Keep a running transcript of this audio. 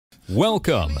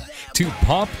Welcome to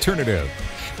Popternative,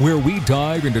 where we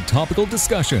dive into topical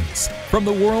discussions from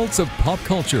the worlds of pop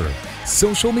culture,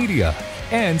 social media,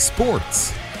 and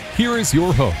sports. Here is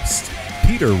your host,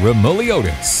 Peter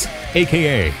Remoliotis,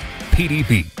 aka PD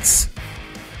Beats.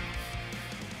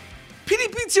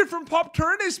 PD Beats here from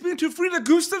Popternative, speaking to Frida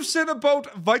Gustavsson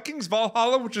about Vikings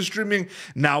Valhalla, which is streaming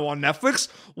now on Netflix.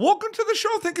 Welcome to the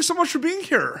show. Thank you so much for being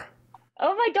here.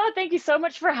 Oh my God, thank you so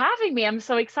much for having me. I'm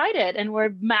so excited. And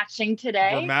we're matching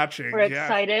today. We're matching. We're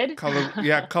excited.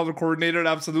 Color coordinated,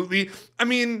 absolutely. I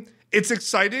mean, it's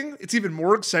exciting. It's even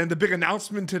more exciting. The big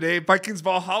announcement today, Vikings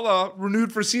Valhalla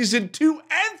renewed for season 2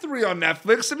 and 3 on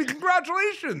Netflix. I mean,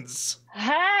 congratulations.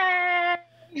 Hey,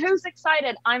 who's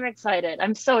excited? I'm excited.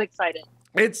 I'm so excited.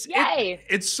 It's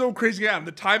so crazy. Yeah,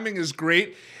 the timing is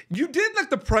great. You did like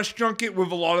the press junket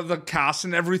with a lot of the cast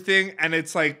and everything, and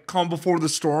it's like calm before the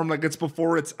storm, like it's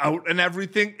before it's out and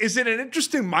everything. Is it an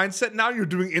interesting mindset now? You're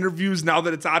doing interviews now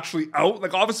that it's actually out?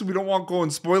 Like obviously we don't want to go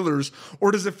in spoilers,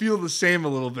 or does it feel the same a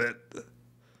little bit?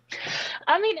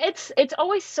 I mean, it's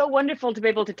always so wonderful to be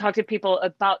able to talk to people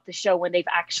about the show when they've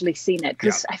actually seen it.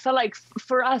 Because I feel like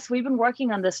for us, we've been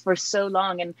working on this for so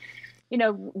long, and you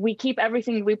know, we keep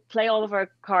everything, we play all of our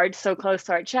cards so close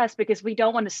to our chest because we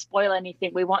don't want to spoil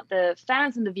anything. We want the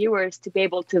fans and the viewers to be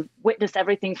able to witness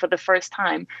everything for the first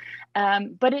time.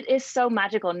 But it is so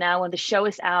magical now when the show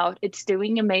is out. It's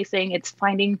doing amazing. It's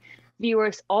finding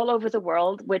viewers all over the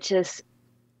world, which is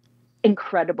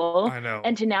incredible. I know.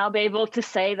 And to now be able to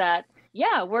say that,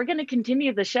 yeah, we're going to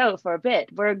continue the show for a bit.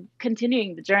 We're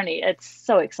continuing the journey. It's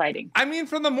so exciting. I mean,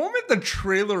 from the moment the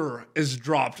trailer is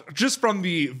dropped, just from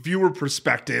the viewer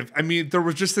perspective, I mean, there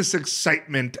was just this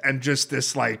excitement and just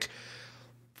this like,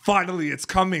 finally it's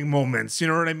coming moments. You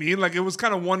know what I mean? Like it was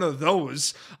kind of one of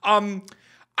those. I feel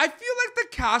like the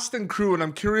cast and crew, and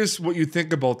I'm curious what you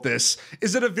think about this,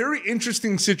 is it a very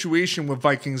interesting situation with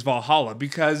Vikings Valhalla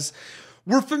because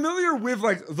we're familiar with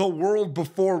like the world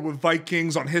before with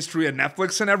Vikings on History and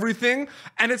Netflix and everything.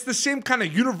 And it's the same kind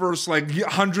of universe like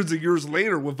hundreds of years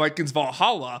later with Vikings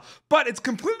Valhalla, but it's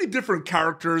completely different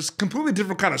characters, completely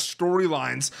different kind of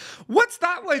storylines. What's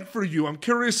that like for you? I'm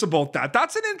curious about that.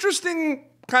 That's an interesting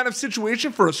kind of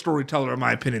situation for a storyteller, in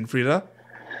my opinion, Frida.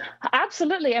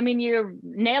 Absolutely. I mean, you're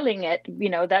nailing it. You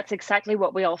know, that's exactly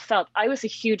what we all felt. I was a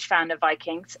huge fan of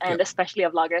Vikings and especially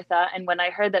of Lagertha. And when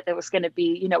I heard that there was going to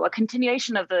be, you know, a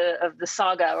continuation of the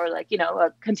saga or like, you know,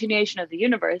 a continuation of the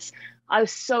universe, I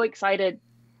was so excited.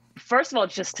 First of all,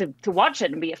 just to watch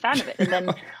it and be a fan of it. And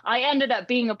then I ended up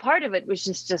being a part of it, which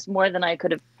is just more than I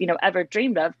could have, you know, ever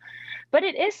dreamed of. But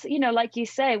it is, you know, like you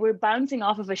say, we're bouncing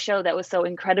off of a show that was so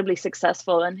incredibly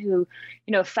successful and who,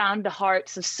 you know, found the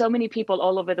hearts of so many people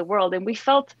all over the world. And we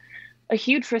felt a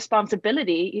huge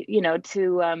responsibility, you know,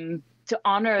 to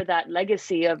honor that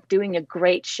legacy of doing a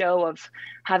great show, of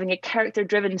having a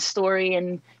character-driven story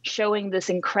and showing this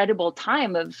incredible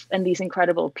time and these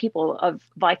incredible people of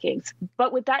Vikings.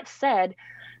 But with that said,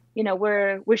 you know,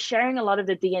 we're sharing a lot of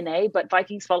the DNA, but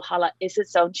Vikings Valhalla is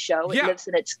its own show. It lives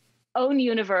in its own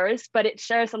universe, but it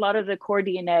shares a lot of the core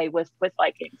DNA with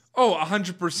Vikings. Oh,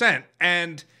 100%.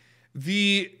 And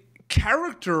the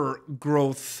character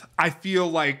growth, I feel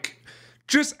like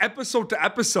just episode to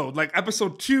episode, like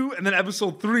episode 2 and then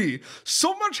episode 3,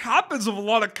 so much happens with a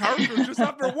lot of characters just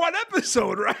after one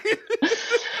episode, right?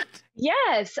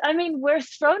 Yes. I mean, we're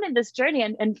thrown in this journey.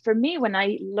 And for me, when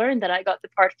I learned that I got the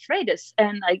part of Freydis,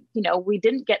 and you know, we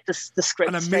didn't get the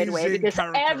script straight away because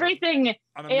everything.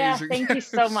 Yeah, thank you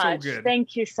so much.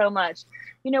 Thank you so much.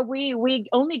 You know, we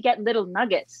only get little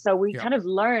nuggets. So we kind of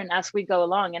learn as we go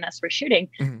along and as we're shooting.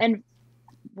 Mm-hmm. And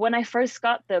when I first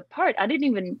got the part, I didn't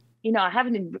even, you know, I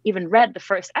haven't even read the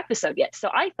first episode yet. So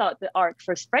I thought the arc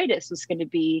for Freydis was going to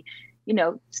be, you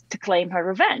know, to claim her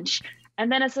revenge.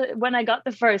 And then when I got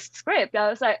the first script, I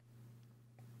was like,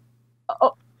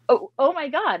 oh my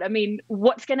God. I mean,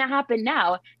 what's going to happen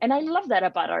now? And I love that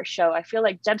about our show. I feel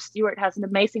like Jeb Stuart has an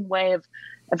amazing way of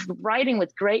writing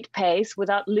with great pace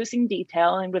without losing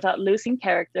detail and without losing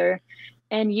character.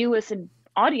 And you as an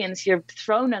audience, you're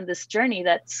thrown on this journey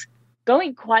that's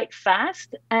going quite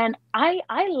fast. And I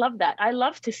love that. I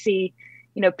love to see,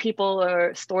 you know, people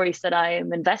or stories that I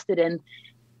am invested in.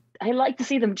 I like to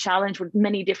see them challenged with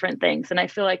many different things. And I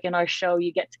feel like in our show,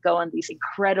 you get to go on these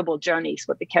incredible journeys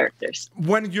with the characters.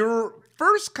 When you're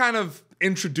first kind of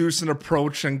introduced and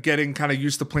approached and getting kind of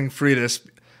used to playing Freydis,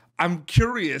 I'm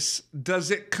curious,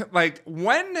 does it, like,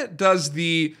 when does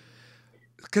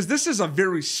because this is a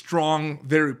very strong,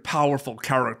 very powerful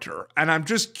character. And I'm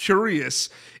just curious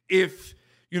if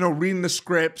reading the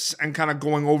scripts and kind of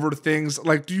going over things,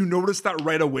 like, do you notice that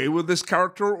right away with this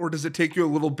character, or does it take you a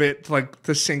little bit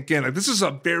to sink in? Like, this is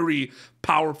a very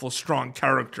powerful, strong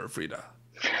character, Frida.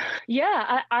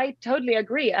 Yeah, I totally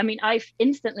agree. I mean, I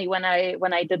instantly, when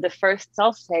I did the first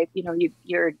self-tape,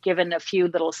 you're given a few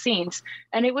little scenes,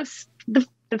 and it was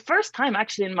the first time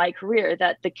actually in my career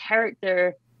that the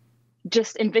character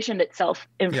just envisioned itself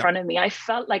in front of me. I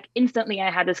felt like instantly I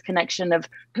had this connection of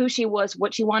who she was,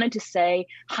 what she wanted to say,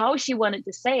 how she wanted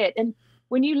to say it. And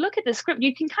when you look at the script,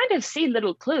 you can kind of see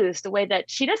little clues, the way that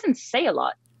she doesn't say a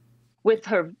lot with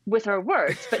her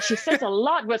words, but she says a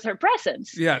lot with her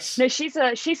presence. Yes. No, she's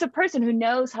a person who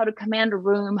knows how to command a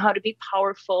room, how to be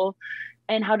powerful,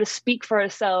 and how to speak for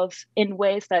herself in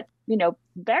ways that,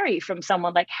 vary from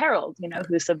someone like Harald,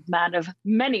 who's a man of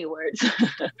many words.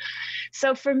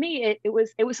 So for me, it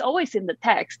was always in the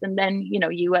text. And then,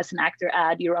 you as an actor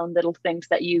add your own little things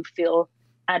that you feel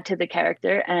add to the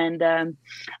character. And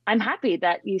I'm happy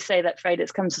that you say that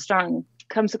Freydis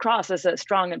comes across as a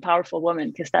strong and powerful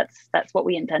woman, because that's what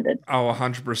we intended. Oh,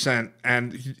 100%.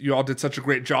 And you all did such a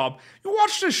great job. You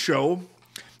watched this show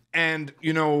and,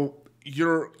 you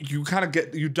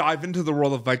dive into the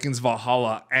world of Vikings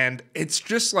Valhalla, and it's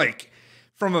just like,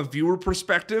 from a viewer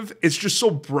perspective, it's just so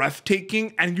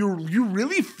breathtaking, and you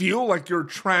really feel like you're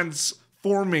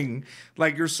transforming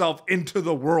like yourself into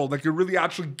the world, like you're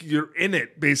in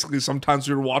it basically. Sometimes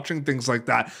you're watching things like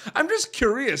that. I'm just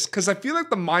curious, because I feel like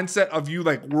the mindset of you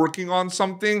like working on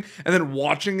something and then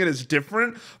watching it is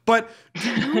different. But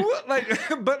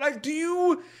do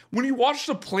you when you watch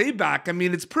the playback, I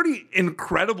mean, it's pretty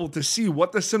incredible to see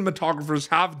what the cinematographers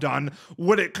have done,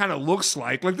 what it kind of looks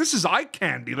like. Like, this is eye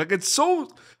candy. Like, it's so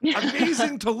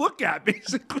amazing to look at,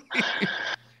 basically.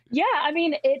 Yeah, I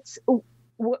mean,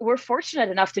 we're fortunate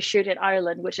enough to shoot in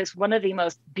Ireland, which is one of the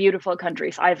most beautiful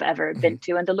countries I've ever been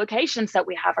to. And the locations that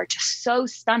we have are just so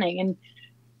stunning. And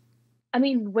I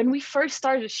mean, when we first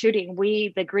started shooting,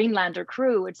 the Greenlander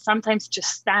crew would sometimes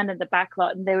just stand in the back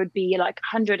lot, and there would be like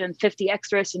 150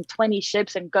 extras and 20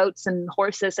 ships and goats and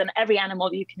horses and every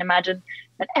animal you can imagine,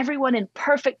 and everyone in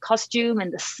perfect costume,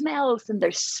 and the smells, and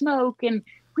there's smoke. And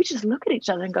we just look at each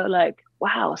other and go like,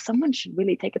 wow, someone should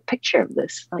really take a picture of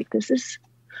this. Like, this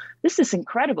is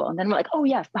incredible. And then we're like, oh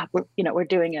yeah, we're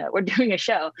doing a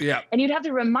show. Yeah. And you'd have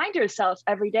to remind yourself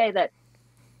every day that,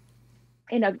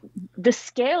 the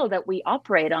scale that we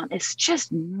operate on is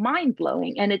just mind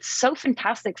blowing. And it's so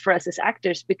fantastic for us as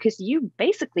actors, because you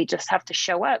basically just have to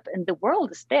show up and the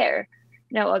world is there.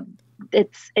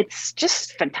 It's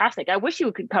just fantastic. I wish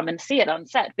you could come and see it on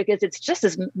set, because it's just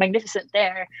as magnificent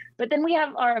there. But then we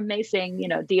have our amazing,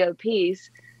 DOPs,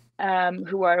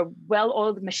 who are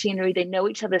well-oiled machinery. They know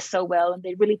each other so well, and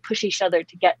they really push each other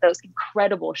to get those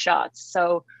incredible shots.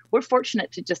 So we're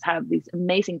fortunate to just have these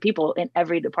amazing people in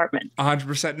every department.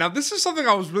 100%. Now, this is something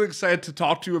I was really excited to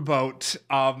talk to you about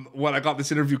when I got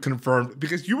this interview confirmed,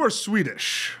 because you are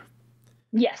Swedish.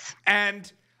 Yes.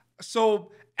 And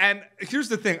here's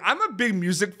the thing. I'm a big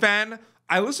music fan.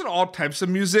 I listen to all types of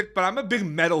music, but I'm a big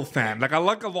metal fan. Like, I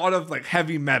like a lot of like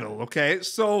heavy metal, okay?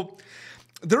 So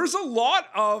there's a lot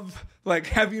of like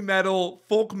heavy metal,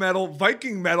 folk metal,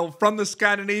 Viking metal from the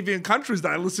Scandinavian countries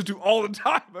that I listen to all the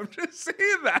time. I'm just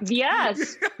saying that.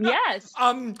 Yes. Yes.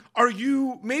 Are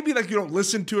you, maybe like you don't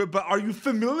listen to it, but are you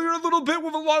familiar a little bit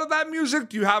with a lot of that music?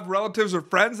 Do you have relatives or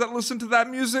friends that listen to that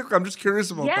music? I'm just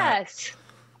curious about that.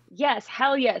 Yes,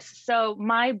 hell yes. So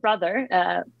my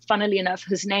brother, funnily enough,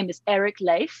 his name is Eric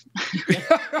Leif.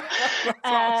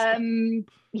 Awesome.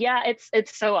 Yeah, it's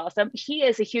so awesome. He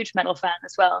is a huge metal fan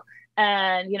as well.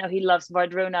 And, he loves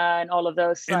Vardruna and all of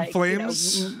those. In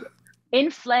Flames? In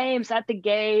Flames, At the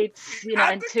Gates,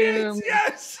 and Tomb.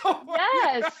 Yes. Oh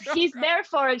yes, God. He's there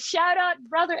for it. Shout out,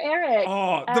 brother Eric.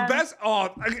 Oh, the best. Oh,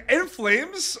 In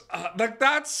Flames.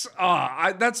 That's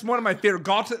one of my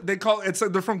favorite. They call it. It's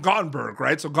like they're from Gothenburg,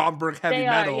 right? So Gothenburg heavy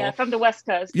metal. Yeah, from the West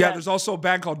Coast. Yeah, there's also a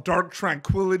band called Dark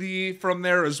Tranquility from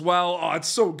there as well. Oh, it's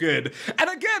so good. And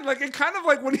again, like it kind of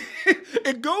like when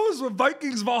it goes with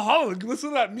Vikings Valhalla. Listen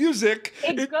to that music.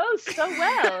 It goes so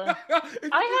well.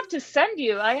 I have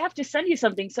to send you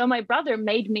something. So my brother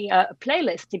made me a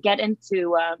playlist to get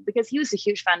into because he was a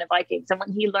huge fan of Vikings, and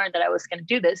when he learned that I was going to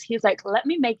do this, he was like, let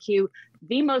me make you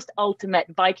the most ultimate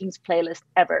Vikings playlist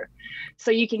ever, so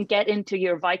you can get into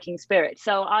your Viking spirit.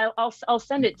 So I'll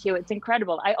send it to you. It's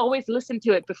incredible. I always listen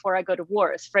to it before I go to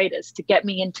war as Freydis to get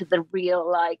me into the real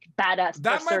like badass.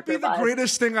 That might be the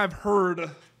greatest thing I've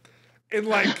heard in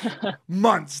like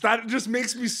months. That just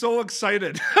makes me so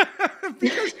excited.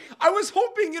 Because I was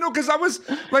hoping, because I was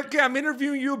like, yeah, I'm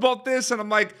interviewing you about this, and I'm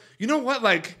like, you know what,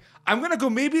 like, I'm gonna go.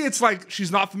 Maybe it's like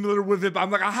she's not familiar with it, but I'm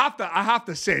like, I have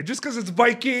to say, just because it's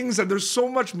Vikings and there's so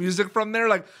much music from there.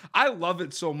 Like, I love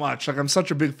it so much. Like, I'm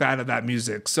such a big fan of that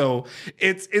music. So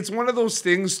it's one of those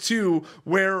things too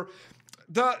where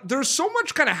there's so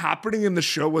much kind of happening in the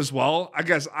show as well. I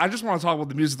guess I just want to talk about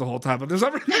the music the whole time, but there's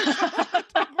everything.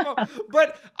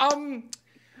 But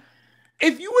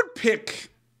if you would pick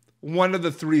one of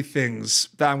the three things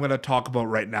that I'm going to talk about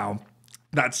right now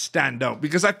that stand out,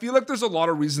 because I feel like there's a lot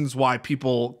of reasons why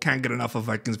people can't get enough of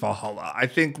Vikings Valhalla. I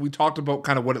think we talked about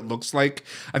kind of what it looks like.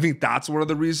 I think that's one of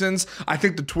the reasons. I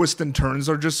think the twists and turns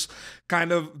are just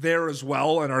kind of there as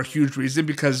well and are a huge reason,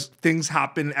 because things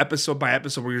happen episode by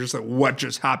episode where you're just like, what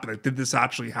just happened? Like, did this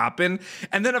actually happen?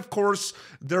 And then, of course,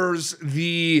 there's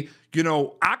the,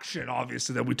 action,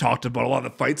 obviously, that we talked about, a lot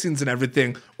of the fight scenes and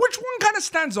everything. Which one kind of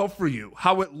stands out for you?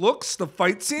 How it looks, the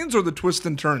fight scenes, or the twists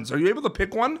and turns? Are you able to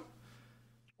pick one?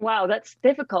 Wow, that's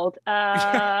difficult.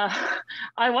 I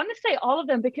want to say all of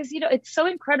them because, it's so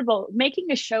incredible. Making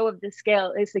a show of this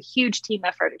scale is a huge team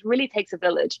effort. It really takes a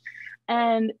village.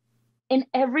 And in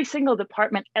every single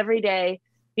department, every day,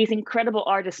 these incredible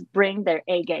artists bring their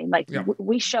A game. Like,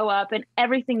 we show up and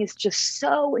everything is just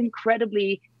so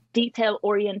incredibly detail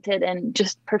oriented and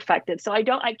just perfected. So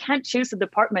I can't choose a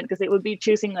department because it would be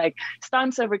choosing like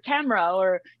stunts over camera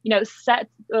or, set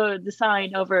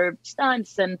design over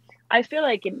stunts. And I feel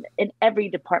like in every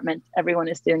department, everyone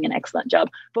is doing an excellent job.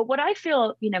 But what I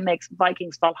feel, makes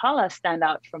Vikings Valhalla stand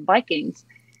out from Vikings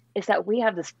is that we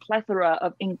have this plethora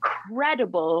of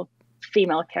incredible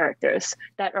female characters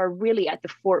that are really at the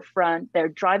forefront. They're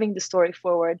driving the story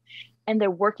forward and they're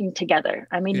working together.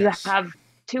 I mean, You have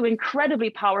two incredibly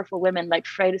powerful women like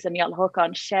Freydis and Sheila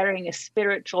Hockin sharing a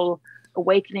spiritual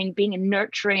awakening, being a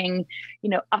nurturing,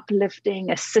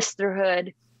 uplifting, a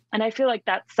sisterhood. And I feel like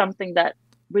that's something that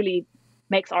really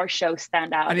makes our show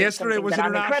stand out. And yesterday was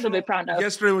I'm incredibly proud of.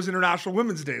 Yesterday was International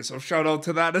Women's Day, so shout out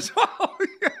to that as well.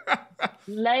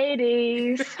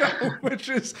 Ladies. Which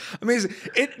is amazing.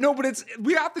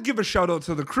 We have to give a shout out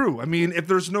to the crew. I mean, if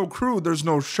there's no crew, there's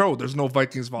no show. There's no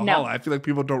Vikings Valhalla. No. I feel like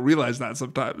people don't realize that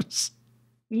sometimes.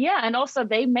 Yeah, and also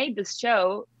they made this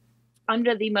show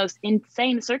under the most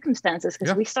insane circumstances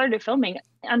because we started filming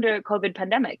under a COVID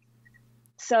pandemic.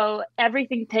 So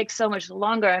everything takes so much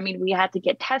longer. I mean, we had to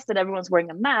get tested. Everyone's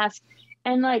wearing a mask.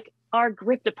 And like our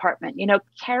grip department,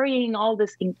 carrying all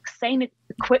this insane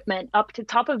equipment up to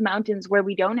top of mountains where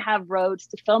we don't have roads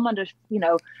to film under,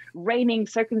 raining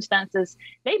circumstances.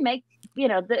 They make,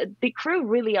 the crew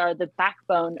really are the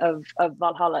backbone of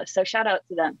Valhalla. So shout out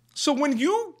to them. So when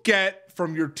you get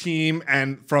from your team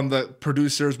and from the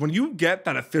producers, when you get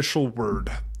that official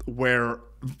word where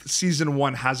season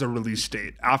 1 has a release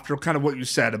date, after kind of what you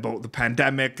said about the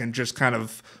pandemic and just kind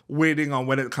of waiting on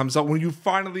when it comes out, when you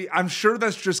finally, I'm sure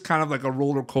that's just kind of like a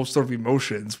roller coaster of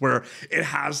emotions where it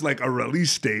has like a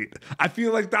release date. I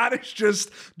feel like that is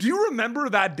just, do you remember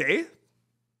that day?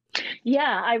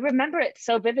 Yeah, I remember it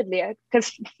so vividly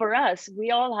because for us,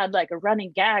 we all had like a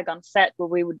running gag on set where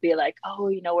we would be like, oh,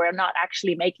 we're not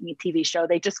actually making a TV show.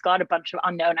 They just got a bunch of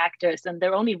unknown actors and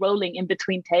they're only rolling in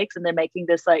between takes and they're making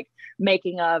this like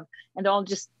making of, and they're all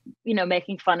just,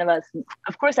 making fun of us. And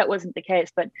of course, that wasn't the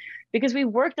case, but because we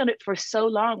worked on it for so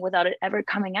long without it ever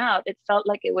coming out, it felt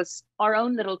like it was our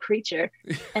own little creature.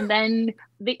 And then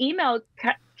the email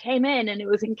came in and it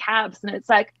was in caps and it's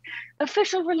like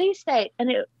official release date.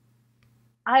 And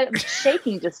I'm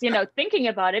shaking just, thinking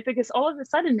about it because all of a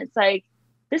sudden it's like,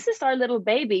 this is our little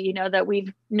baby, that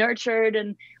we've nurtured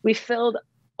and we filled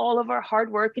all of our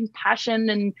hard work and passion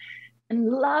and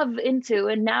love into.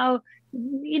 And now,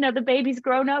 the baby's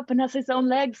grown up and has his own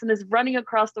legs and is running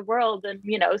across the world and,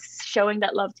 showing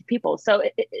that love to people. So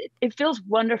it feels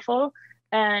wonderful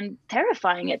and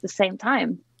terrifying at the same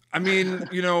time. I mean,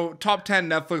 top 10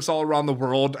 Netflix all around the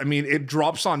world. I mean, it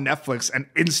drops on Netflix and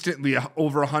instantly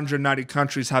over 190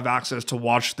 countries have access to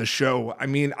watch the show. I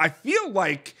mean, I feel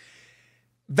like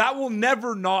that will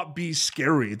never not be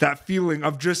scary. That feeling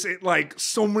of just it, like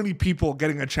so many people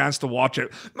getting a chance to watch it.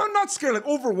 I'm not scary, like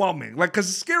overwhelming. Like,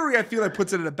 because scary, I feel like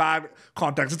puts it in a bad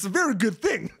context. It's a very good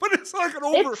thing, but it's like an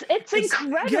over. It's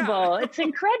incredible. Yeah. It's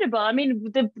incredible. I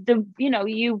mean,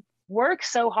 you work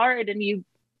so hard and you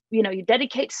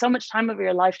dedicate so much time of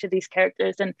your life to these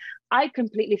characters. And I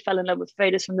completely fell in love with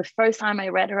Freydis from the first time I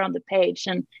read her on the page.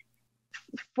 And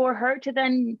for her to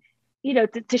then,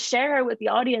 to share her with the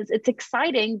audience, it's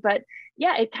exciting, but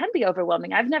yeah, it can be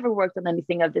overwhelming. I've never worked on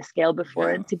anything of this scale before.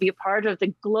 Yeah. And to be a part of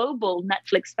the global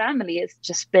Netflix family has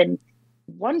just been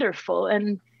wonderful.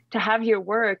 And to have your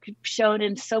work shown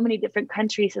in so many different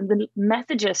countries and the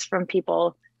messages from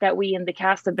people that we in the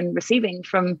cast have been receiving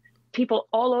from people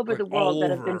all over Like the world all that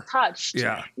have been over. touched.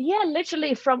 Yeah. Yeah,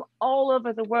 literally from all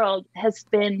over the world has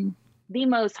been the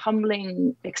most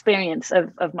humbling experience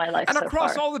of my life And so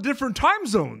across far. all the different time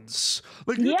zones.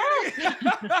 Like,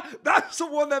 that's the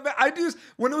one that I do.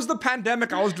 When it was the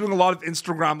pandemic, I was doing a lot of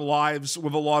Instagram lives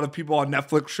with a lot of people on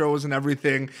Netflix shows and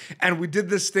everything. And we did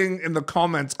this thing in the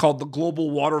comments called the Global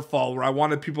Waterfall, where I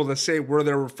wanted people to say where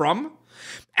they were from.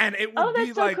 And it would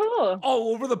be so like cool.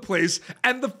 all over the place.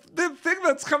 And the thing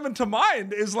that's coming to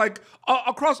mind is like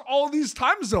across all these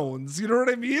time zones. You know what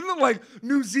I mean? Like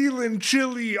New Zealand,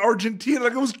 Chile, Argentina.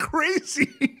 Like it was crazy.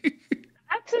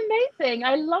 That's amazing.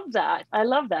 I love that. I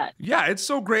love that. Yeah, it's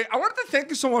so great. I wanted to thank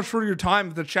you so much for your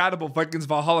time to chat about Vikings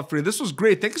Valhalla, Frida. This was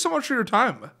great. Thank you so much for your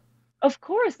time. Of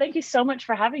course. Thank you so much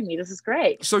for having me. This is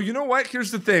great. So you know what? Here's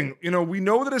the thing. You know, we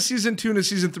know that a season 2 and a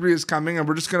season 3 is coming, and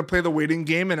we're just going to play the waiting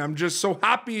game. And I'm just so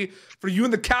happy for you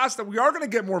and the cast that we are going to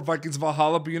get more Vikings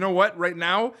Valhalla. But you know what? Right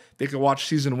now, they can watch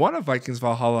season 1 of Vikings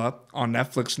Valhalla on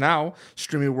Netflix now,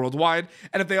 streaming worldwide.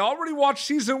 And if they already watched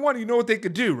season 1, you know what they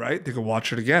could do, right? They could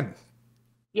watch it again.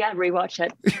 Yeah, rewatch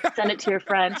it. Send it to your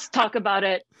friends. Talk about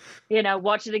it. You know,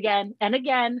 watch it again and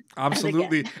again.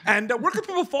 Absolutely. And, again. And where can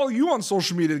people follow you on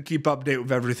social media to keep update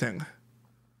with everything?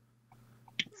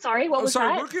 Sorry, what was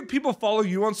that? Where can people follow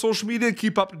you on social media to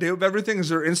keep up to date with everything? Is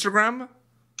there Instagram?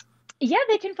 Yeah,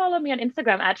 they can follow me on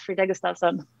Instagram at Frida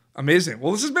Gustavsson. Amazing.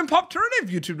 Well, this has been Popturnative,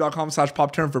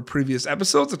 youtube.com/Popturn for previous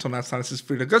episodes. Until next time, this is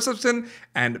Frida Gustavsson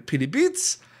and PD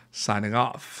Beats signing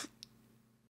off.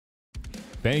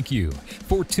 Thank you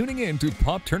for tuning in to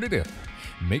Popturnative.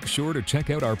 Make sure to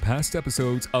check out our past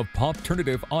episodes of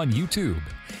Popturnative on YouTube.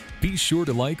 Be sure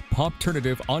to like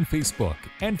Popturnative on Facebook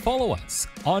and follow us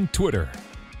on Twitter.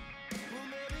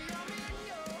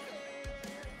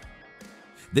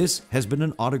 This has been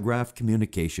an Autograph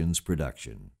Communications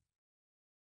production.